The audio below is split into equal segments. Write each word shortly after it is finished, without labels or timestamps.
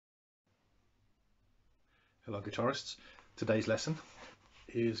Hello guitarists, today's lesson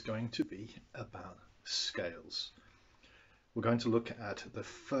is going to be about scales. We're going to look at the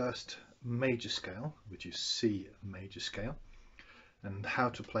first major scale, which is C major scale, and how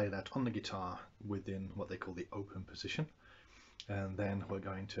to play that on the guitar within what they call the open position. And then we're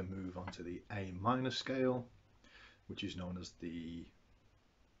going to move on to the A minor scale, which is known as the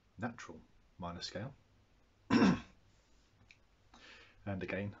natural minor scale. And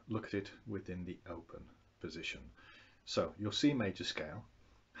again, look at it within the open position. So your C major scale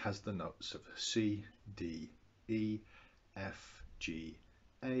has the notes of C, D, E, F, G,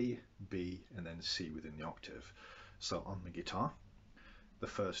 A, B, and then C within the octave. So on the guitar, the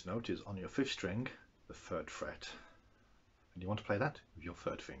first note is on your fifth string, the third fret. And you want to play that with your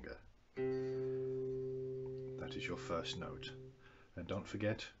third finger. That is your first note. And don't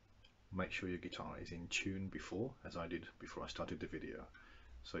forget, make sure your guitar is in tune before, as I did before I started the video.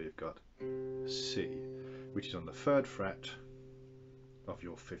 So you've got C, which is on the third fret of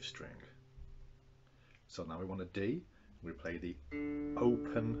your fifth string. So now we want a D. We play the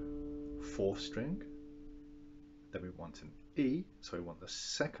open fourth string. Then we want an E, so we want the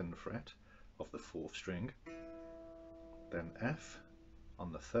second fret of the fourth string. Then F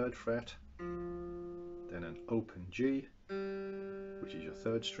on the third fret. Then an open G, which is your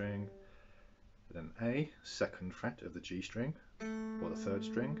third string. Then A, second fret of the G string, or the third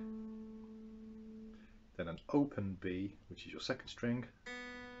string. Then an open B, which is your second string.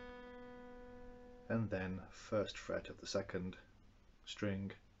 And then first fret of the second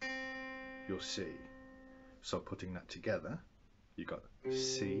string, your C. So putting that together, you've got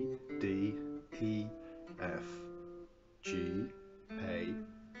C, D, E, F, G, A,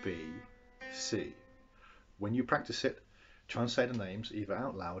 B, C. When you practice it, try and say the names either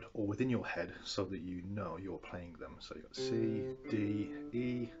out loud or within your head so that you know you're playing them. So you've got C, D,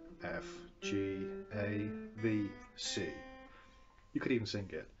 E, F, G, A, B, C. You could even sing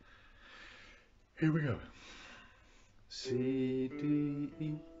it. Here we go. C, D,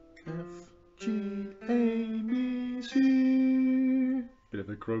 E, F, G, A, B, C. Bit of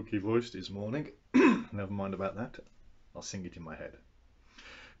a croaky voice this morning. Never mind about that. I'll sing it in my head.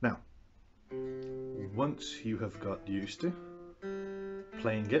 Now, once you have got used to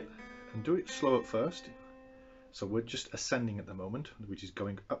playing it, and do it slow at first. So we're just ascending at the moment, which is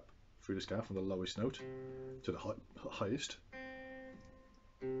going up through the scale from the lowest note to the highest.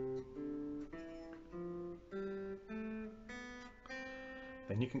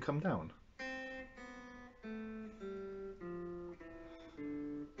 Then you can come down.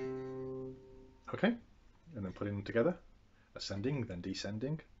 Okay, and then putting them together, ascending, then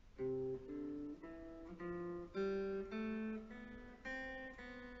descending.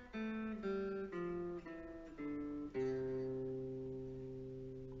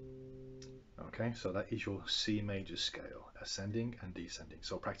 Okay, so that is your C major scale, ascending and descending.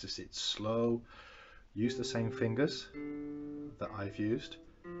 So practice it slow, use the same fingers that I've used.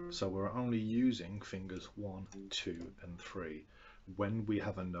 So we're only using fingers 1, 2 and 3. When we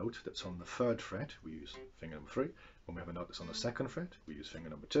have a note that's on the third fret, we use finger number 3. When we have a note that's on the second fret, we use finger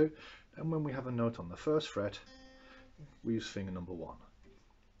number 2. And when we have a note on the first fret, we use finger number 1.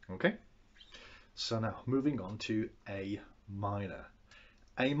 Okay? So now moving on to A minor.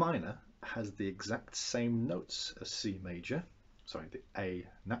 A minor has the exact same notes as C major, sorry, the A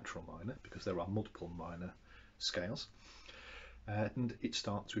natural minor, because there are multiple minor scales. And it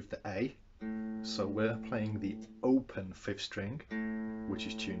starts with the A. So we're playing the open fifth string, which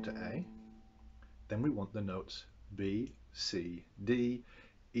is tuned to A. Then we want the notes B, C, D,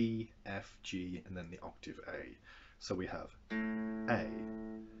 E, F, G, and then the octave A. So we have A,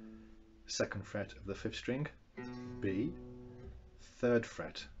 second fret of the fifth string, B, third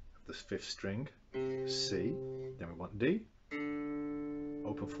fret of the fifth string, C, then we want D,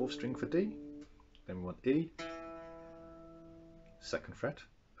 open fourth string for D, then we want E, second fret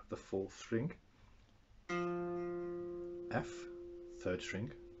of the fourth string, F, third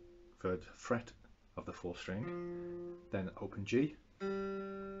fret of the fourth string, then open G,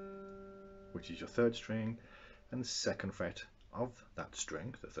 which is your third string, and second fret of that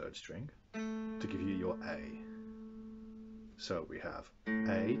string, the third string, to give you your A. So we have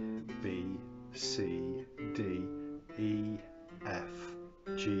A, B, C, D, E, F,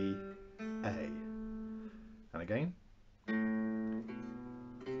 G, A. And again. And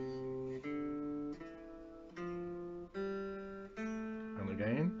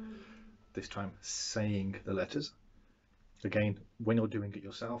again. This time saying the letters. Again, when you're doing it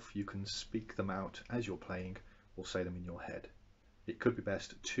yourself, you can speak them out as you're playing or say them in your head. It could be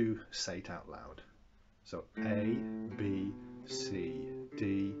best to say it out loud. So A, B, C,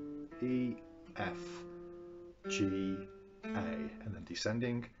 D, E, F, G, A, and then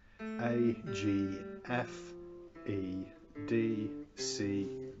descending A, G, F, E, D, C,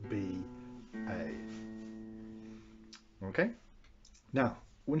 B, A. Okay, now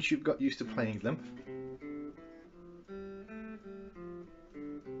once you've got used to playing them,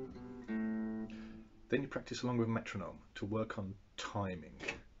 then you practice along with metronome to work on timing.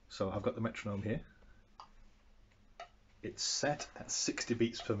 So I've got the metronome here. It's set at 60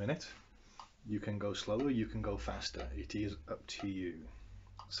 beats per minute. You can go slower, you can go faster. It is up to you.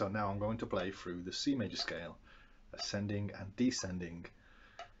 So now I'm going to play through the C major scale, ascending and descending,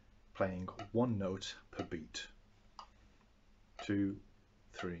 playing one note per beat. 2,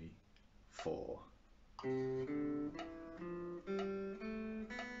 3, 4.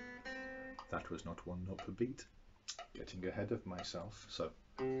 That was not one note per beat. Getting ahead of myself. So.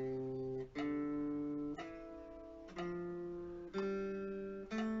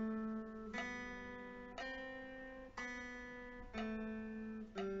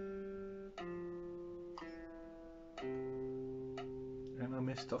 And I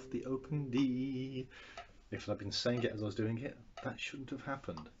missed off the open D. If I'd been saying it as I was doing it, that shouldn't have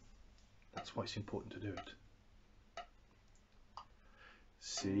happened. That's why it's important to do it.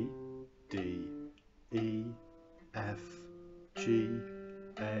 C, D, E, F, G,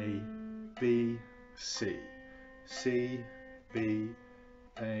 A, B, C. C, B,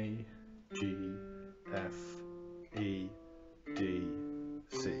 A, G, F, E, D,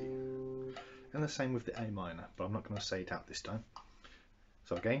 C. And the same with the A minor, but I'm not going to say it out this time.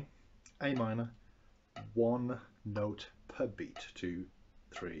 So again, A minor, one note per beat. 2,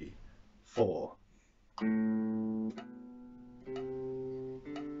 3, 4.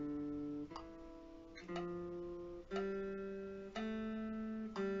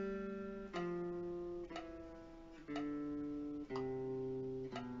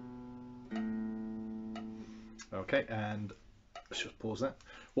 Okay, and let's just pause that.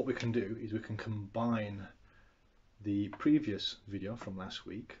 What we can do is we can combine the previous video from last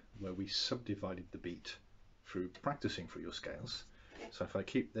week where we subdivided the beat through practicing for your scales. So if I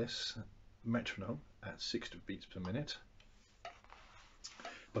keep this metronome at 60 beats per minute,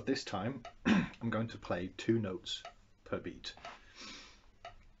 but this time I'm going to play 2 notes per beat,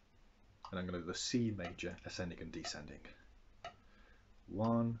 and I'm going to do the C major ascending and descending.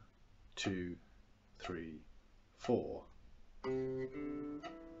 1, 2, 3, 4.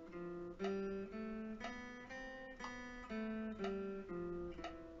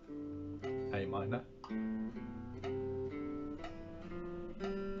 A minor.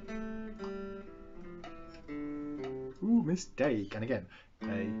 Ooh, mistake. And again, A.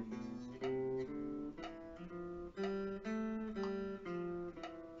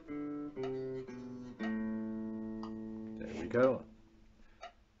 There we go.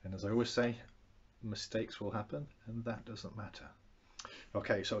 And as I always say, mistakes will happen, and that doesn't matter.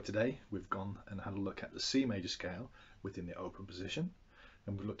 Okay, so today we've gone and had a look at the C major scale within the open position,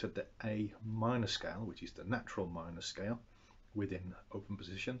 and we've looked at the A minor scale, which is the natural minor scale within open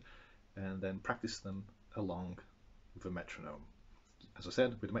position, and then practice them along with a metronome. As I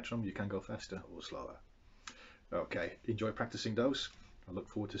said, with a metronome you can go faster or slower. Okay, enjoy practicing those. I look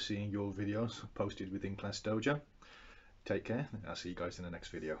forward to seeing your videos posted within Class Dojo. Take care, and I'll see you guys in the next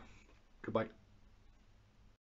video. Goodbye.